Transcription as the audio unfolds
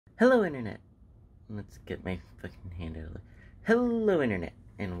Hello, Internet! Let's get my fucking hand out of there. Hello, Internet,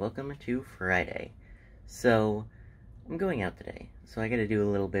 and welcome to Friday. So, I'm going out today, so I gotta do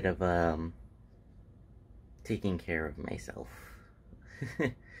a little bit of, taking care of myself.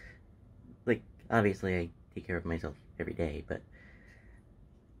 Like, obviously I take care of myself every day, but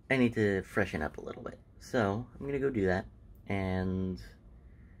I need to freshen up a little bit. So, I'm gonna go do that, and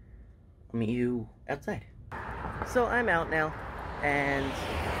I'll meet you outside. So, I'm out now, and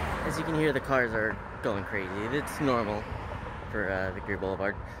as you can hear, the cars are going crazy. It's normal for Victory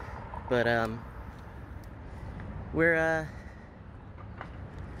Boulevard. But, I'm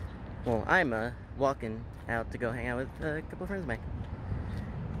walking out to go hang out with a couple of friends of mine.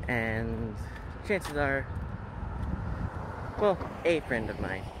 And chances are, well, a friend of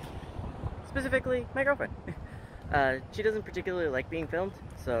mine. Specifically, my girlfriend. She doesn't particularly like being filmed,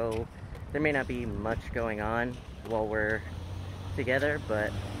 so there may not be much going on while we're together,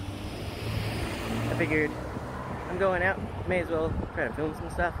 but I figured I'm going out, may as well try to film some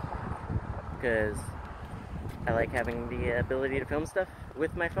stuff, because I like having the ability to film stuff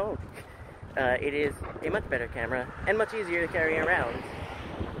with my phone. It is a much better camera, and much easier to carry around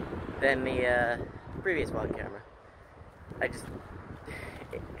than the previous vlog camera.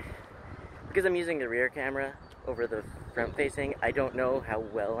 Because I'm using the rear camera over the front facing, I don't know how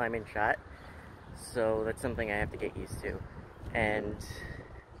well I'm in shot, so that's something I have to get used to. And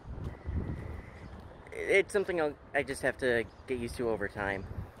it's something I just have to get used to over time.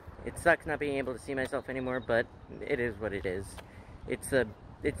 It sucks not being able to see myself anymore, but it is what it is. It's the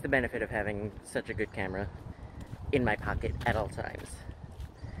benefit of having such a good camera in my pocket at all times.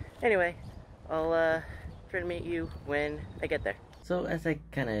 Anyway, I'll try to meet you when I get there. So, as I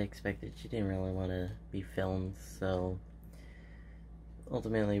kind of expected, she didn't really want to be filmed, so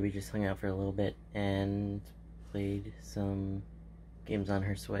ultimately we just hung out for a little bit and played some games on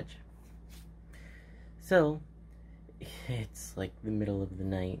her Switch. So, it's like the middle of the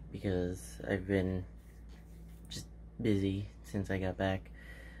night because I've been just busy since I got back.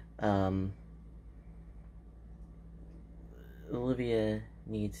 Olivia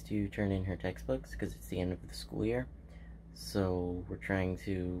needs to turn in her textbooks because it's the end of the school year. So we're trying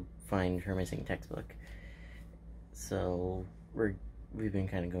to find her missing textbook. So we've been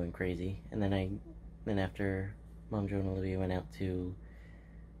kind of going crazy. And then after Mom, Joe, and Olivia went out to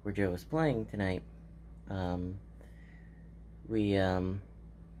where Joe was playing tonight, I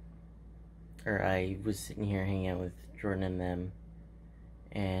was sitting here hanging out with Jordan and them,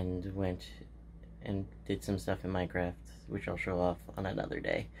 and went and did some stuff in Minecraft, which I'll show off on another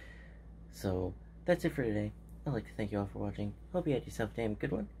day. So that's it for today. I'd like to thank you all for watching. Hope you had yourself a damn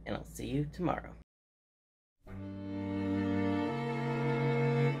good one, and I'll see you tomorrow.